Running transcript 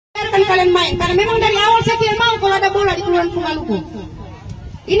biarkan kalian main. Karena memang dari awal saya tidak mau kalau ada bola di Kelurahan Punggaluku.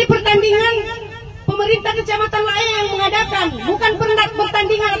 Ini pertandingan pemerintah Kecamatan Laeya yang mengadakan, bukan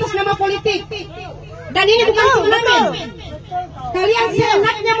pertandingan atas nama politik. Dan ini bukan turnamen. Kalian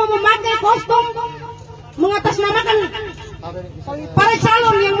seenaknya mau memakai kostum mengatasnamakan para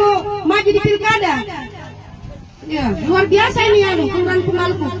calon yang mau maju di pilkada. Ya, luar biasa ini ya, Kelurahan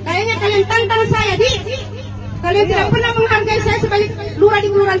Punggaluku. Kayaknya kalian tantang saya, kalian tidak pernah menghargai saya sebagai lurah di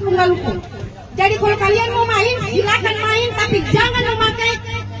Kelurahan Punggaluku. Jadi kalau kalian mau main, silakan main, tapi jangan memakai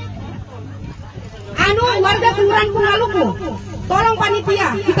warga Kelurahan Punggaluku. Tolong panitia,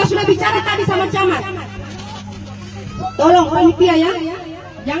 kita sudah bicara tadi sama camat. Tolong panitia ya,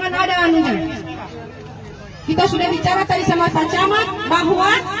 jangan ada anunya. Kita sudah bicara tadi sama Pak Camat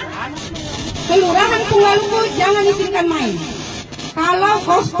bahwa Kelurahan Punggaluku jangan izinkan main. Kalau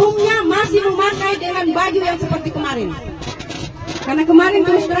kostumnya masih memakai dengan baju yang seperti kemarin. Karena kemarin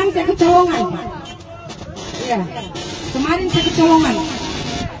terus terang saya kecolongan. Ya, kemarin saya kecolongan.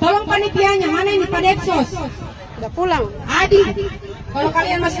 Tolong panitianya, mana ini Pak Deksos? Udah pulang. Adi, kalau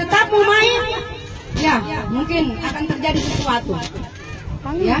kalian masih tetap mau main, ya mungkin akan terjadi sesuatu.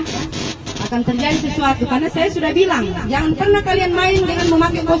 Ya, akan terjadi sesuatu. Karena saya sudah bilang, jangan pernah kalian main dengan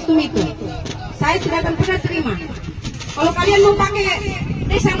memakai kostum itu. Saya tidak akan pernah terima. Kalau kalian mau pakai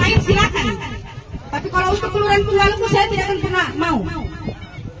desa lain silakan. Tapi kalau untuk Kelurahan Punggaluku saya tidak akan pernah mau.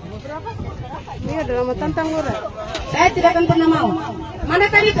 Ini adalah mau tantang lurah. Saya tidak akan pernah mau. Mana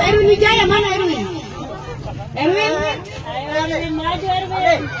tadi itu Erwin Wijaya? Mana Erwin? Erwin?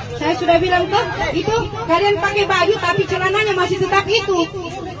 Saya sudah bilang tuh, itu kalian pakai baju tapi celananya masih tetap itu.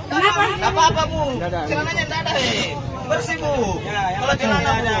 Kenapa? Apa-apa Bu, celananya tidak ada bersih Bu. Kalau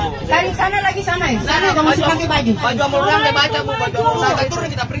celana Bu. Dari sana lagi sana ya? Sana kamu masih pakai baju. Baju amulurang dia baca Bu, baju amulurang turun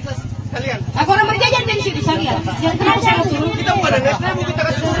kita periksa sekalian. Aku orang berjajan dari sini saya lihat. Jangan kenapa saya suruh. Kita bukan ada nesnya Bu, kita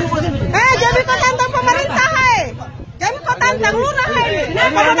kasih turun Bu. Jangan kau tantang pemerintah, hai. Jangan kau tantang lurah, hai.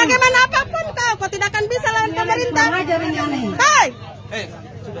 Kenapa? Mau bagaimana apapun kau tidak akan bisa lawan pemerintah. Hai.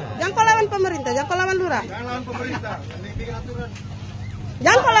 Jangan kau lawan pemerintah, jangan kau lawan lurah. Jangan lawan pemerintah, ini bikin aturan.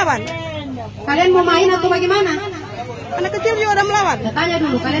 Jangan kau lawan. Kalian mau main atau bagaimana? Anak kecil juga udah melawan. Ya, tanya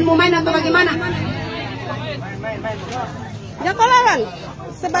dulu, kalian mau main atau bagaimana? Jangan kau lawan.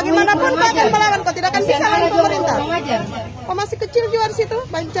 Sebagaimanapun kau akan melawan, kau tidak akan bisa lawan pemerintah. Kau masih kecil juga di situ,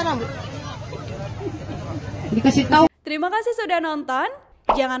 bicaramu. Dikasih tahu. Terima kasih sudah nonton.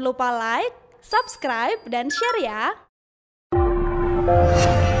 Jangan lupa like, subscribe, dan share ya.